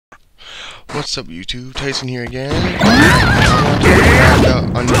What's up, YouTube? Tyson here again. I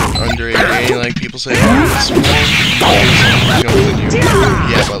want to talk about underage gaming. Like people say, oh, it's small, younger than you.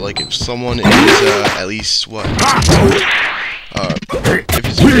 Yeah, but like if someone is at least what? If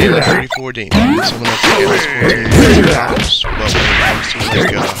it's like 34 dating, someone that's like at least 14 years old. But when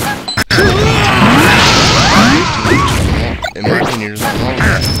it comes to like in my opinion, there's nothing wrong with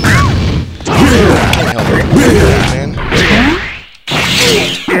that. I can't help it, man.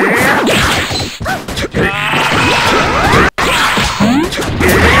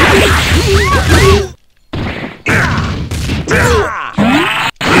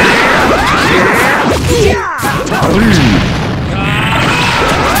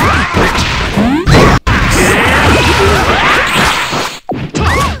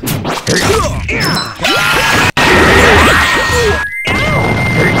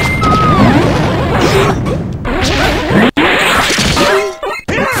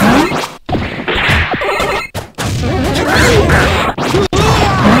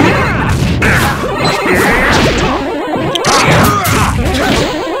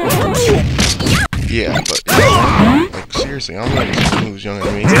 Yeah, but like seriously, I'm like someone who's younger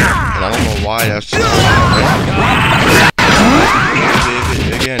than me, and I don't know why that's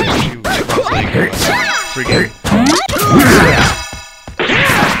again, if she was like freaking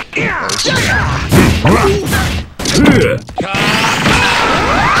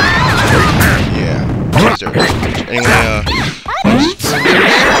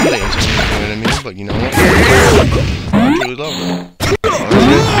anyway, but you know what? I truly love her.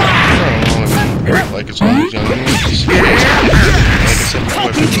 Like it's always younger than me. Like I said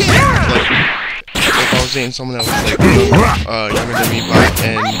before, if I was dating someone that was like younger than me by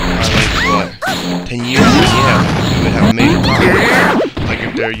like what 10 years, yeah, we would have a major problem. Like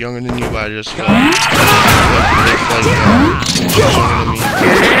if they're younger than you by just younger than me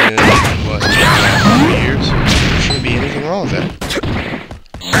what 3 years, there shouldn't be anything wrong with that.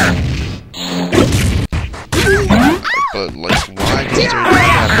 But like, why does there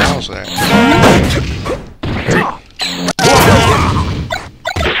have balance with that?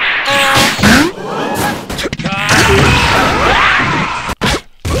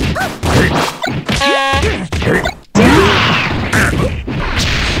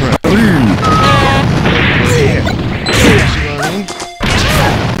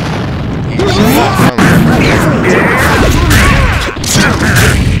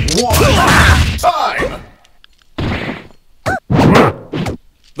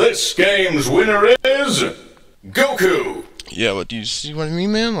 This game's winner is Goku. Yeah, but do you see what I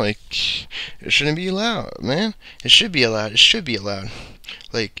mean, man? Like, it shouldn't be allowed, man. It should be allowed. It should be allowed.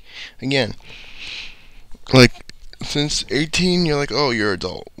 Like, again, like, since 18, you're like, oh, you're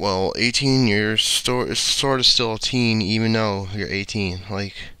adult. Well, 18, you're sort of still a teen, even though you're 18.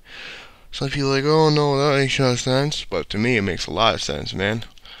 Like, some people are like, oh, no, that makes no sense. But to me, it makes a lot of sense, man.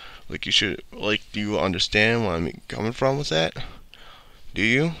 Like, you should, like, do you understand where I'm coming from with that? Do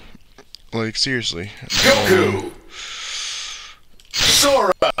you? Like, seriously. Goku!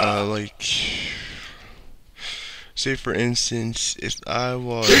 Sora! Like, say for instance, if I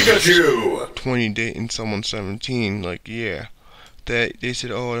was Pikachu! 20 dating someone 17, like, yeah. They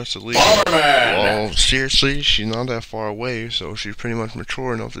said, oh, that's illegal. Bomberman! Well, seriously, she's not that far away, so she's pretty much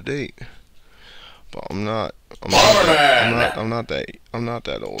mature enough to date. But I'm not that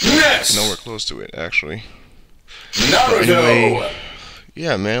old. Ness! Nowhere close to it, actually. Naruto! But anyway,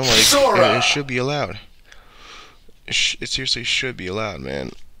 yeah, man, like, Sora! it should be allowed. It seriously should be allowed,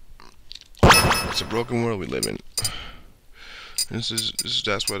 man. It's a broken world we live in. That's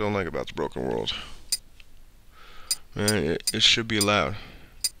what I don't like about the broken world. Man, it should be allowed.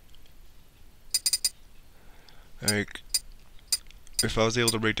 Like, if I was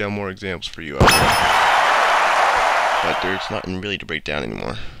able to break down more examples for you, I would. But there's nothing really to break down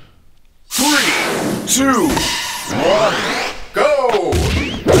anymore. 3, 2, 1, go!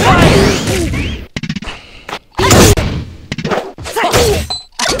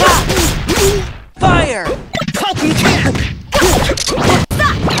 Fire!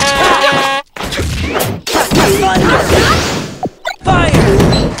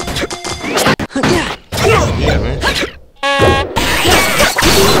 Yeah, man.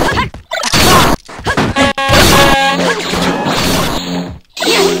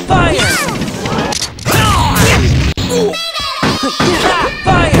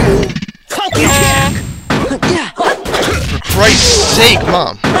 For Christ's sake,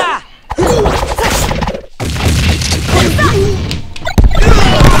 Mom.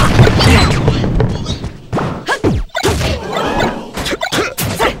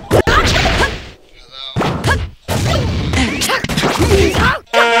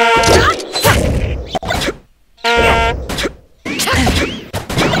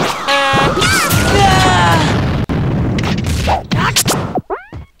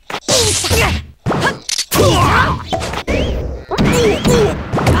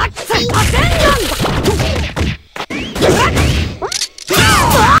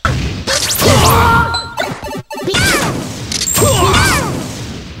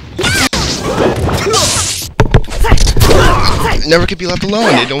 never could be left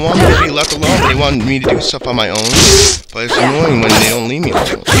alone. They don't want me to be left alone. They want me to do stuff on my own. But it's annoying when they don't leave me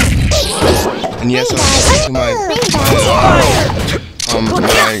alone. And yes, I was talking to my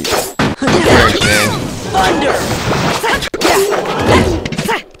parents, man. Thunder!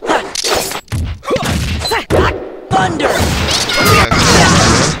 Thunder! Alright,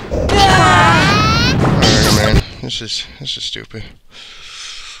 man. This is stupid.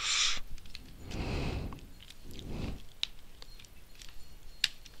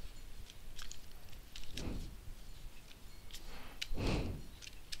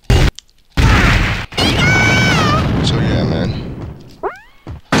 So yeah, man.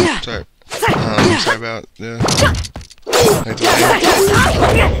 Sorry. Sorry about the like the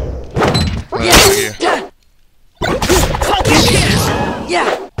Yeah.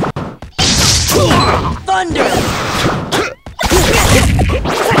 Thunder!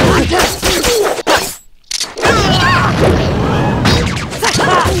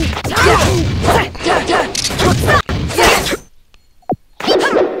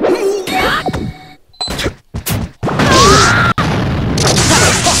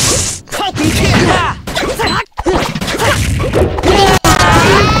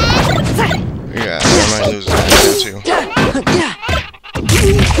 Yeah, I might lose that too.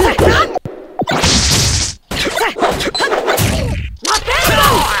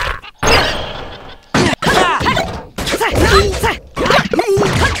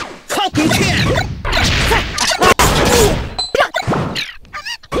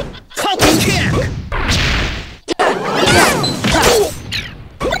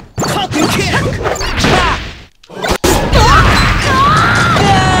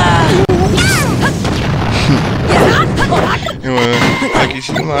 Anyway, like you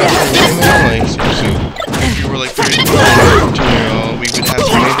see my like seriously, if you were like 13-year-old, we would have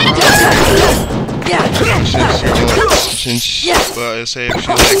to make since but say if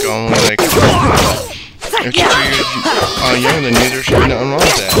you're like only like if you're 2 years younger than you, there should be nothing wrong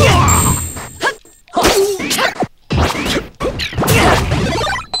with that.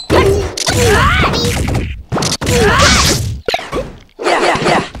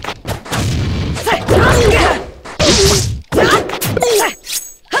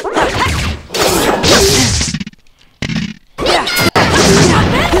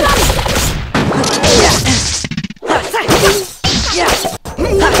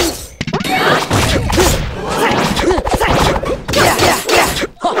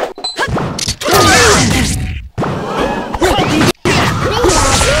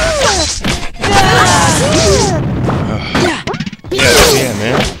 Yeah,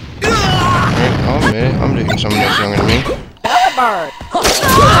 man. I'll admit it, I'm dating someone that's younger than me.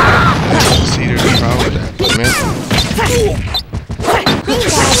 See, there's a problem with that, man.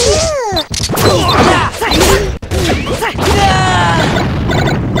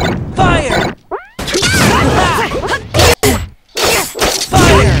 Fire!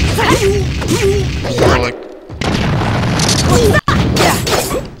 More like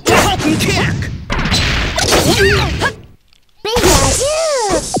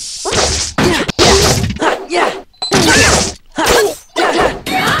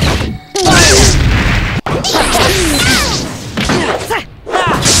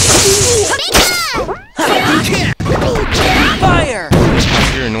Fire!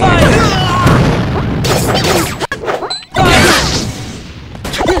 you're annoying.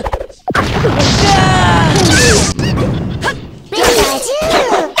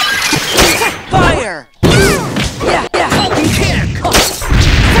 Fire!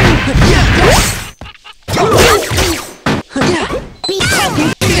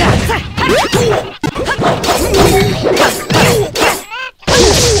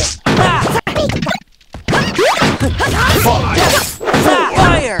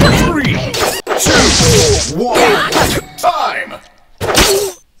 Fire! 3, 2, 1, time!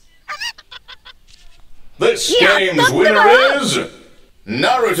 This game's winner is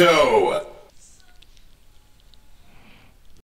Naruto!